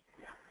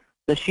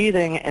 The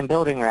sheathing and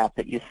building wrap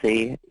that you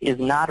see is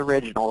not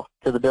original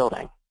to the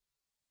building,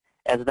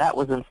 as that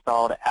was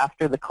installed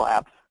after the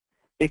collapse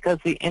because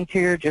the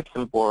interior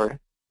gypsum board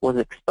was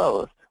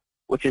exposed,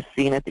 which is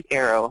seen at the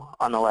arrow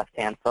on the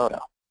left-hand photo.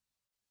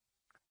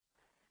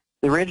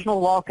 The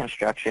original wall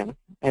construction,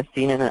 as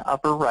seen in the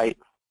upper right,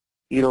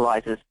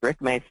 utilizes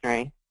brick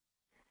masonry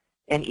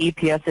and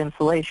EPS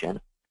insulation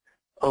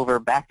over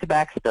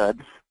back-to-back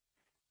studs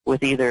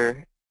with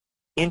either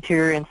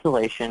interior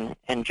insulation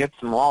and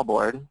gypsum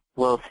wallboard,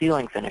 low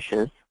ceiling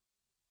finishes,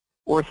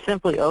 or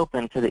simply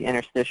open to the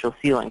interstitial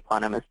ceiling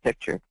plenum as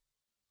pictured.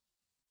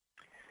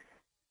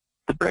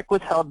 The brick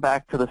was held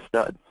back to the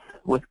studs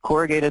with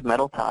corrugated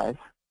metal ties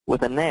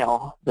with a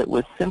nail that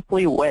was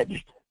simply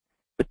wedged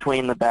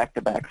between the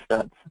back-to-back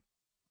studs.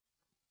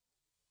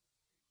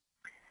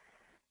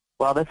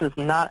 While this is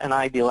not an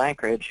ideal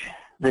anchorage,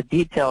 the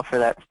detail for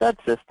that stud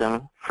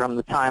system from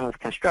the time of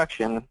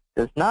construction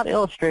does not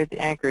illustrate the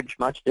anchorage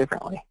much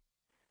differently.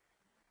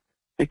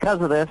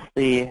 Because of this,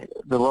 the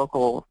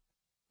local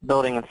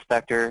building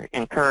inspector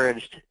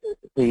encouraged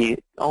the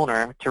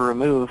owner to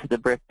remove the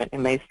brick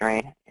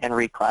masonry and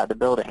reclad the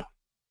building.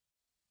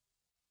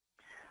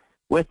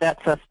 With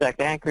that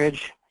suspect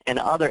anchorage and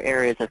other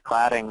areas of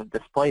cladding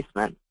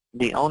displacement,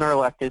 the owner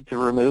elected to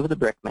remove the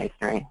brick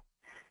masonry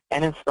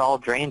and install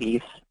drained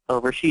EIFS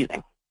over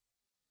sheathing.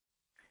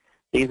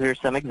 These are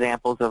some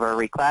examples of our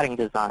recladding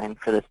design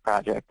for this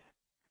project,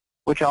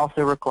 which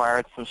also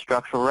required some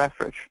structural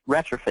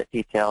retrofit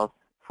details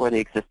for the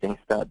existing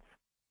studs.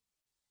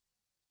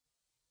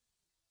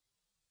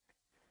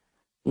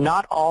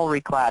 Not all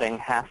recladding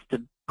has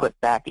to put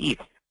back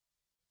EIFS.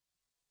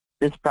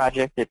 This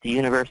project at the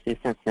University of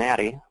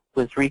Cincinnati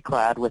was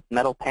reclad with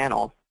metal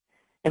panels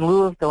in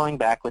lieu of going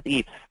back with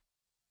EIFS.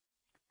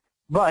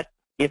 But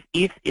if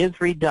EIFS is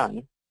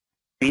redone,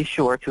 be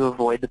sure to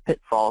avoid the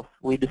pitfalls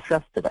we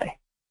discussed today.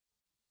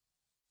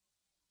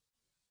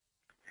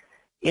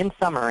 In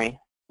summary,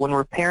 when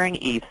repairing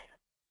EIFS,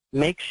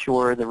 make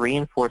sure the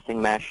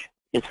reinforcing mesh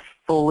is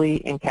fully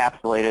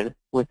encapsulated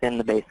within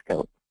the base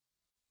coat.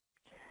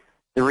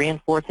 The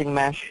reinforcing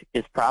mesh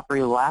is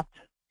properly lapped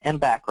and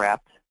back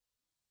wrapped.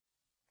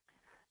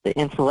 The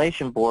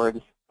insulation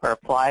boards are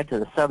applied to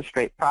the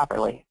substrate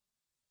properly,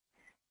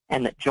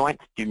 and that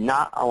joints do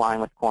not align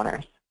with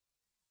corners,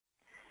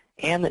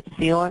 and that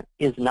sealant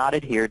is not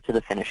adhered to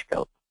the finish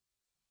coat.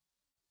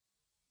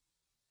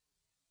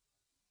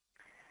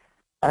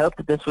 I hope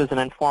that this was an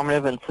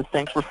informative and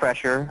succinct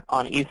refresher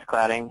on EIFS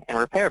cladding and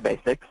repair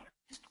basics.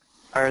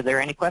 Are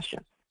there any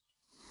questions?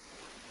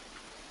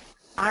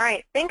 All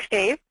right, thanks,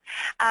 Dave.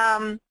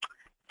 So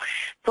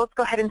let's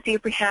go ahead and see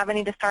if we have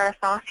any to start us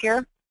off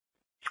here.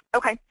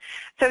 Okay,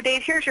 so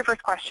Dave, here's your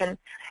first question.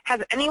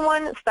 Has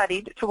anyone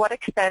studied to what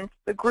extent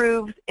the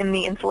grooves in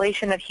the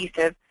insulation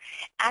adhesive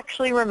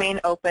actually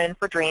remain open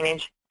for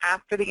drainage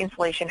after the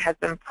insulation has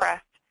been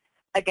pressed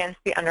against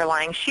the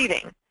underlying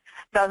sheathing?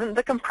 Doesn't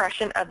the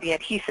compression of the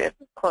adhesive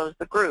close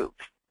the grooves?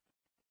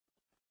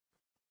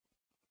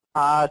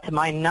 To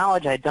my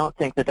knowledge, I don't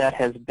think that that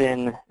has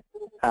been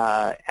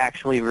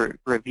actually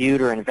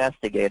reviewed or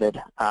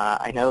investigated.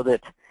 I know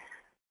that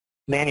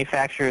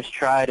manufacturers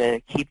try to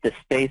keep the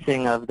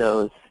spacing of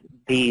those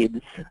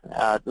beads,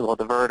 well,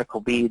 the vertical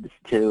beads,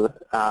 to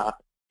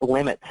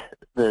limit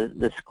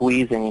the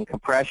squeezing and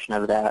compression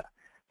of that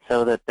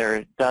so that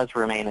there does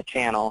remain a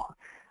channel.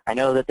 I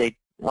know that they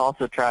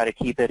also try to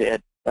keep it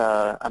at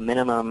a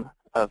minimum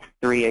of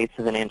 3/8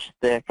 of an inch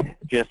thick,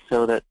 just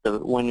so that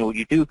when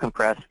you do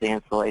compress the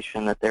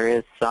insulation, that there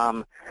is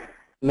some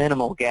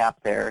minimal gap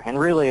there. And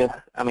really,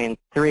 I mean,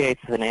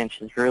 3/8 of an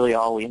inch is really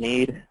all we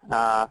need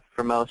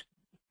for most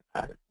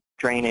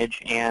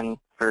drainage and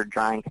for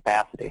drying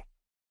capacity.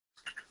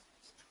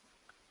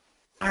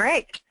 All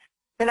right.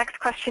 The next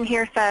question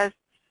here says,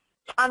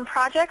 on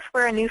projects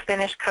where a new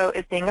finish coat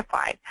is being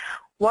applied,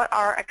 what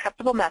are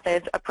acceptable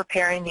methods of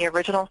preparing the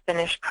original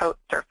finish coat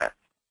surface?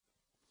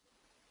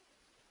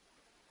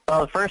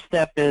 Well, the first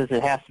step is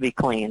it has to be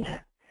cleaned.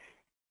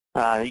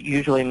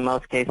 Usually, in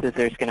most cases,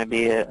 there's going to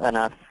be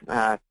enough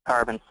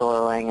carbon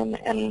soiling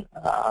and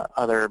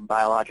other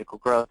biological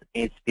growth that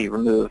needs to be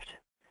removed.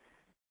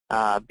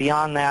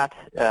 Beyond that,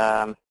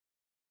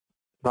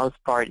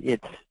 most part,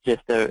 it's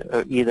just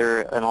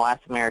either an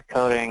elastomeric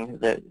coating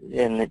that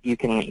you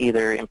can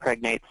either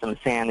impregnate some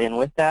sand in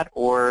with that,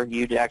 or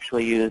you'd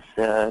actually use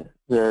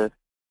the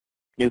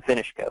new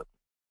finish coat.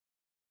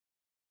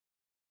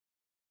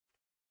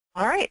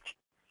 All right.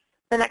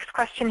 The next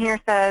question here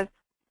says,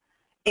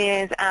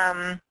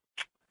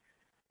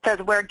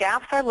 where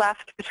gaps are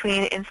left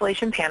between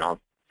insulation panels,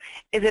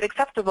 is it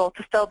acceptable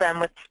to fill them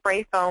with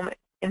spray foam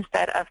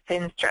instead of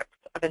thin strips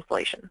of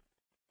insulation?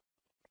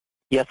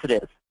 Yes, it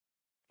is.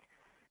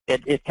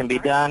 It can be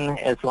done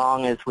as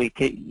long as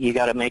you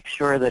got to make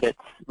sure that it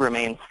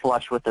remains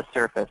flush with the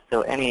surface.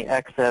 So any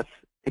excess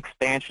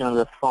expansion of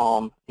the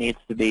foam needs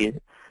to be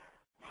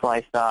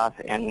sliced off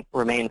and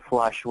remain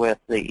flush with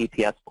the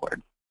EPS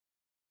board.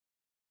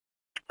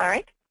 All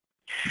right.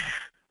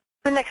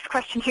 The next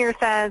question here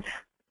says,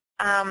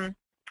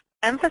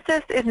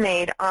 emphasis is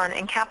made on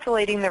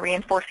encapsulating the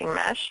reinforcing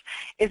mesh.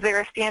 Is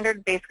there a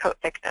standard base coat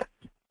thickness?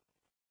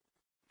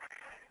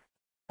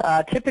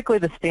 Typically,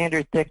 the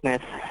standard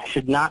thickness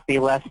should not be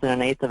less than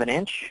 1/8 of an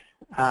inch.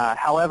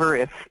 However,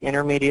 if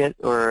intermediate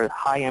or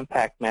high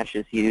impact mesh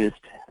is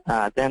used,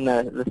 then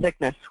the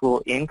thickness will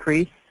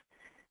increase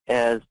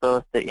as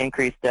both the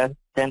increased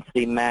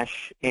density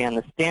mesh and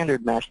the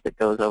standard mesh that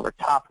goes over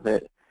top of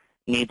it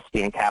needs to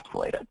be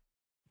encapsulated.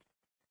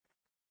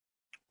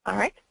 All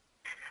right.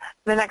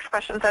 The next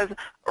question says,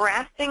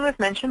 rasping was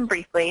mentioned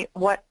briefly.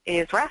 What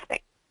is rasping?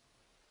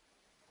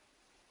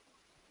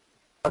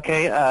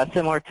 Okay,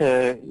 similar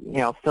to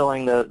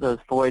filling those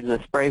voids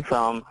with spray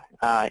foam.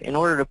 In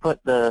order to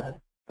put the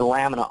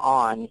lamina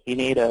on, you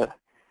need a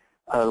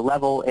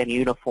level and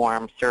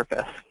uniform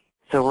surface.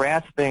 So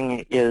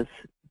rasping is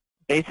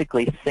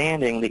basically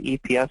sanding the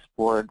EPS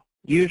board,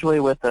 usually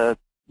with a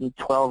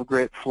 12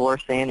 grit floor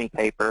sanding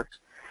paper.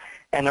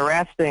 And the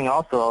rasping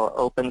also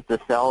opens the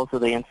cells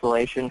of the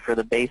insulation for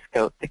the base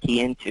coat to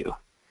key into.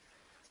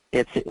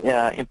 It's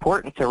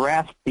important to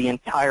rasp the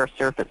entire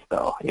surface,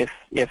 though.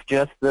 If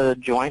just the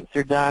joints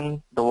are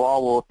done, the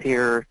wall will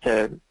appear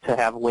to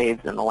have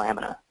waves in the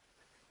lamina.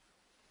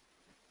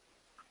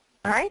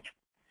 All right.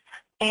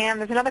 And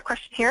there's another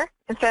question here.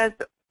 It says,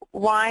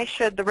 why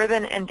should the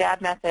ribbon and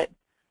dab method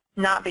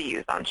not be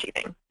used on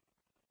sheathing?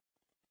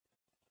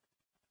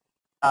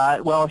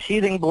 Well,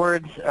 sheathing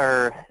boards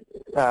are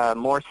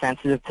more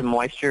sensitive to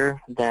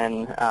moisture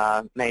than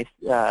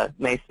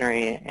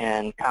masonry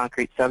and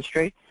concrete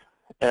substrates,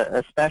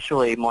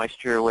 especially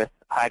moisture with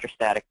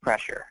hydrostatic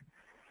pressure.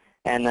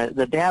 And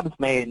the dabs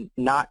may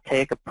not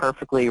take a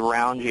perfectly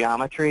round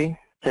geometry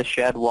to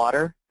shed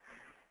water.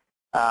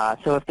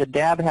 So if the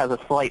dab has a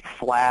slight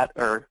flat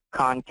or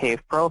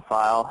concave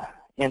profile,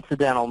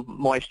 incidental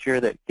moisture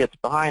that gets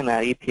behind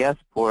that EPS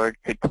board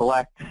could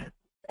collect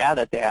at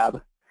a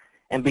dab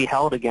and be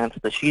held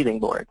against the sheathing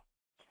board.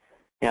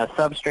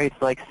 Substrates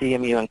like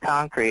CMU and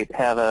concrete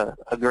have a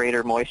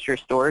greater moisture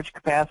storage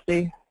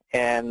capacity,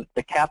 and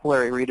the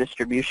capillary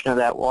redistribution of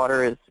that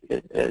water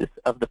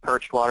of the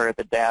perched water at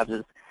the dabs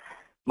is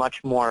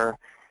much more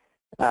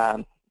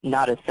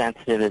not as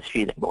sensitive as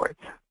sheathing boards.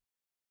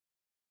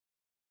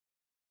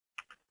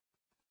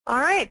 All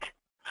right.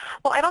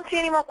 Well, I don't see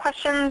any more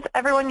questions.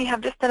 Everyone, you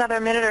have just another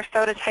minute or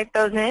so to type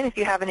those in if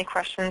you have any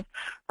questions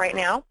right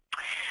now.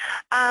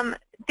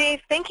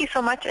 Dave, thank you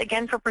so much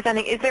again for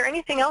presenting. Is there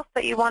anything else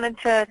that you wanted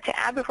to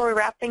add before we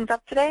wrap things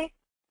up today?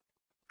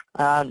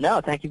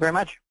 No, thank you very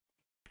much.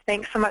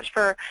 Thanks so much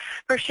for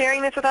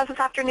sharing this with us this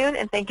afternoon,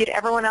 and thank you to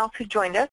everyone else who joined us.